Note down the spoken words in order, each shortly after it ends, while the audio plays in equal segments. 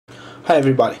Hi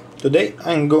everybody, today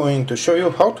I'm going to show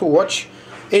you how to watch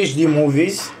HD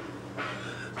movies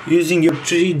using your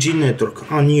 3G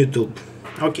network on YouTube.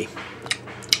 Okay,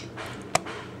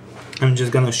 I'm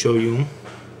just gonna show you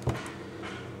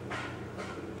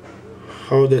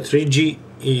how the 3G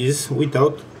is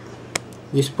without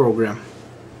this program.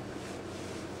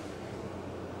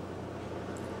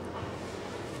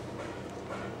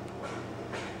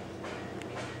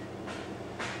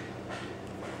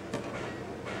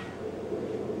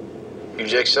 You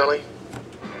Jake Sully?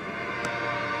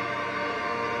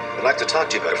 I'd like to talk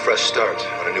to you about a fresh start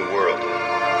on a new world.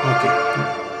 Okay.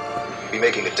 Be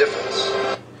making a difference.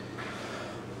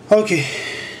 Okay.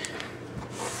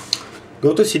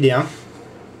 Go to CDM.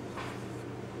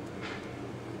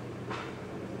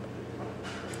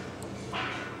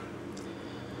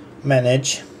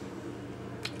 Manage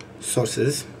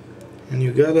sources, and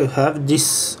you gotta have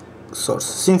this source,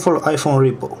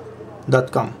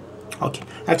 simple-iPhone-repo.com. Okay,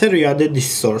 after you added this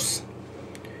source,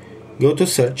 go to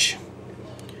search,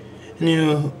 and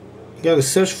you gotta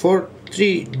search for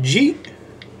 3G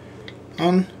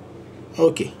on.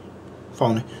 Okay,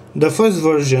 found it. The first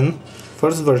version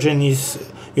is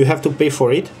you have to pay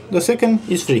for it. The second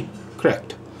is free.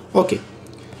 Correct. Okay,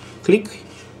 click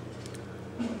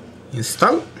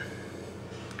install,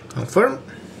 confirm,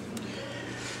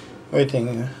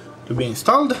 waiting to be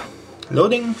installed,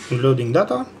 reloading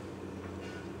data.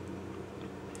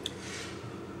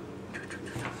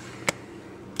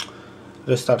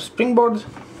 Restart Springboard.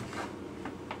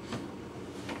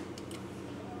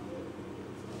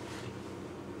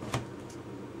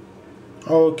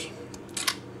 Okay.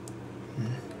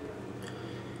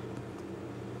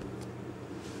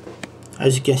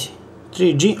 As you can see,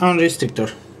 3G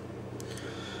unrestricted.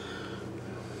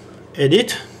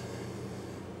 Edit,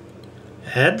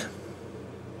 add,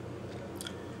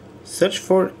 search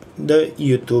for the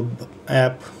YouTube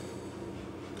app.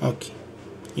 Okay,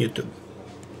 YouTube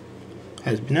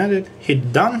has been added.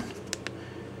 Hit done.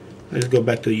 Let's go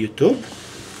back to YouTube.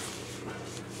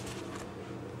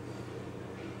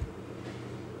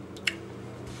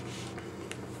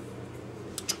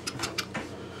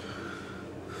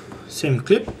 Same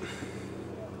clip,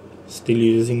 still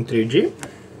using 3G.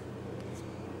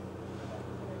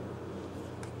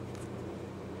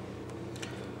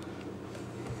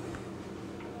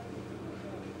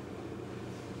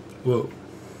 Whoa,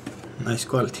 nice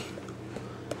quality.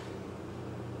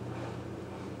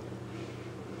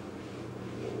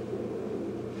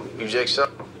 You Jake Sully?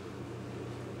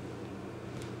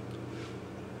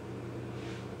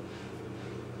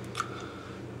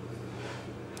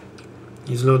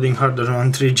 It's loading harder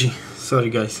on 3G. Sorry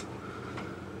guys.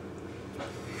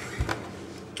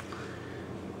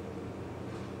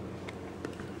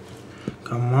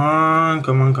 Come on.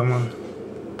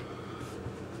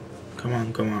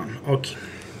 Okay.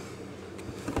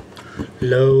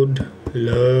 Load.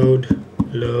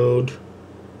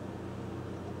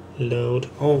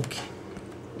 Okay.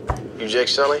 You Jake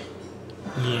Sully?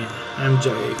 Yeah, I'm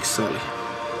Jake Sully.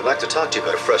 I'd like to talk to you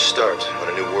about a fresh start on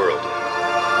a new world.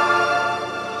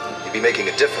 You'd be making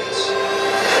a difference.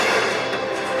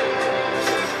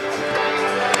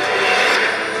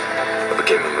 I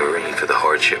became a Marine for the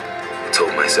hardship. I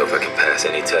told myself I can pass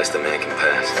any test a man can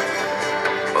pass.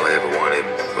 All I ever wanted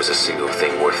was a single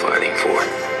thing worth fighting for.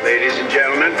 Ladies and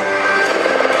gentlemen,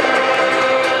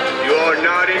 you are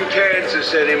not in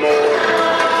Kansas anymore.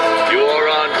 You are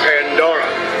on Pandora.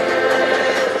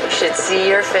 You should see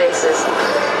your faces.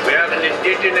 We have an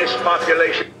indigenous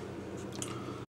population.